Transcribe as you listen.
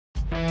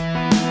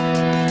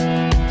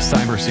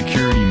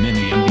Cybersecurity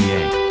Mini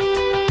MBA.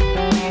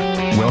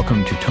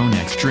 Welcome to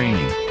Tonex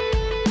Training.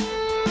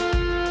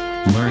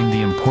 Learn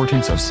the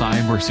importance of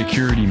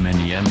Cybersecurity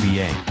Mini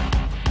MBA.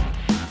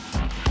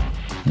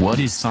 What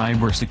is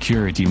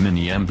Cybersecurity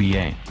Mini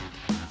MBA?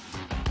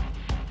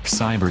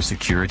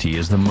 Cybersecurity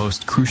is the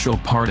most crucial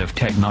part of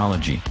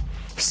technology.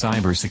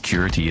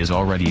 Cybersecurity is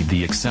already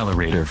the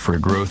accelerator for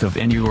growth of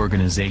any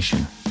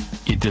organization.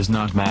 It does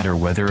not matter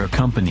whether a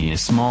company is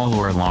small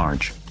or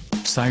large.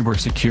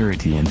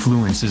 Cybersecurity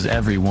influences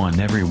everyone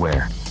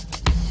everywhere.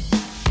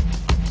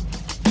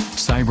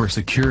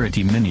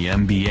 Cybersecurity Mini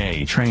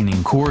MBA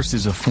training course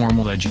is a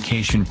formal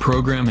education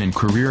program and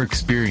career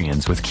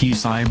experience with key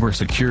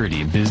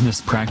cybersecurity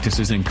business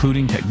practices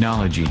including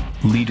technology,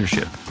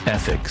 leadership,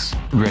 ethics,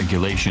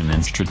 regulation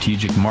and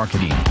strategic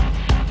marketing.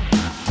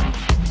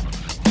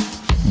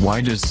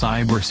 Why does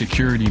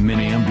Cybersecurity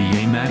Mini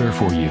MBA matter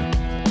for you?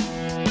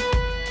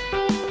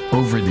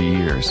 Over the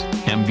years,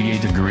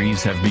 MBA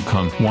degrees have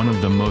become one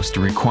of the most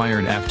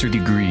required after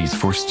degrees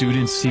for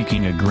students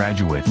seeking a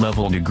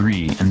graduate-level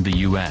degree in the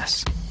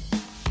U.S.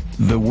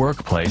 The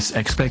workplace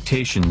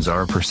expectations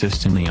are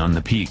persistently on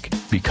the peak.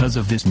 Because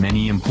of this,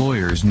 many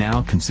employers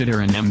now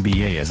consider an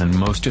MBA as an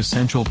most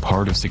essential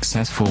part of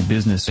successful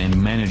business and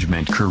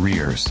management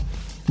careers.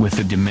 With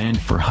the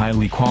demand for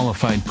highly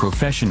qualified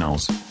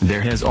professionals,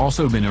 there has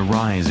also been a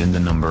rise in the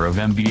number of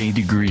MBA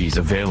degrees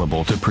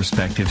available to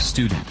prospective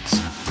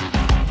students.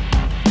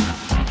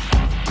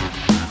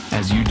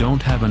 As you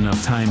don't have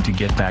enough time to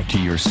get back to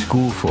your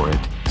school for it,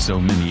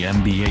 so Mini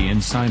MBA in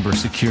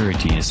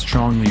cybersecurity is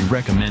strongly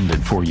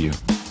recommended for you.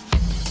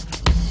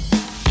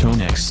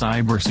 Tonex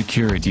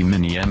Cybersecurity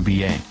Mini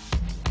MBA.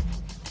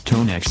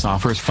 Tonex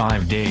offers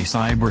 5-day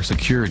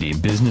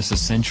cybersecurity business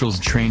essentials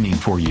training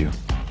for you.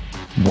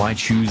 Why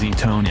choosing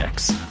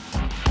Tonex?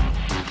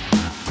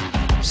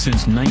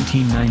 Since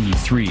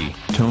 1993,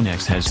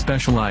 Tonex has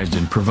specialized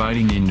in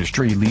providing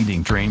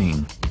industry-leading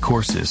training,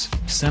 courses,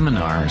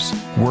 seminars,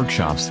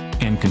 workshops,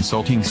 and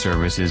consulting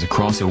services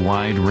across a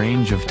wide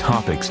range of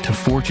topics to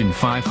Fortune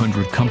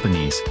 500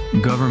 companies,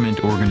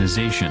 government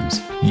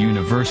organizations,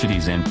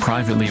 universities and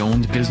privately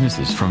owned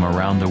businesses from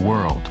around the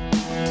world.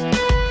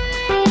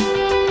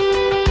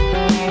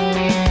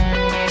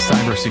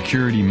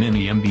 Cybersecurity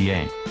Mini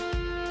MBA.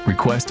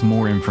 Request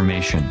more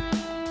information.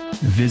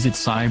 Visit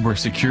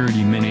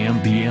Cybersecurity Mini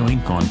MBA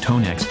link on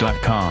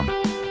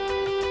tonex.com.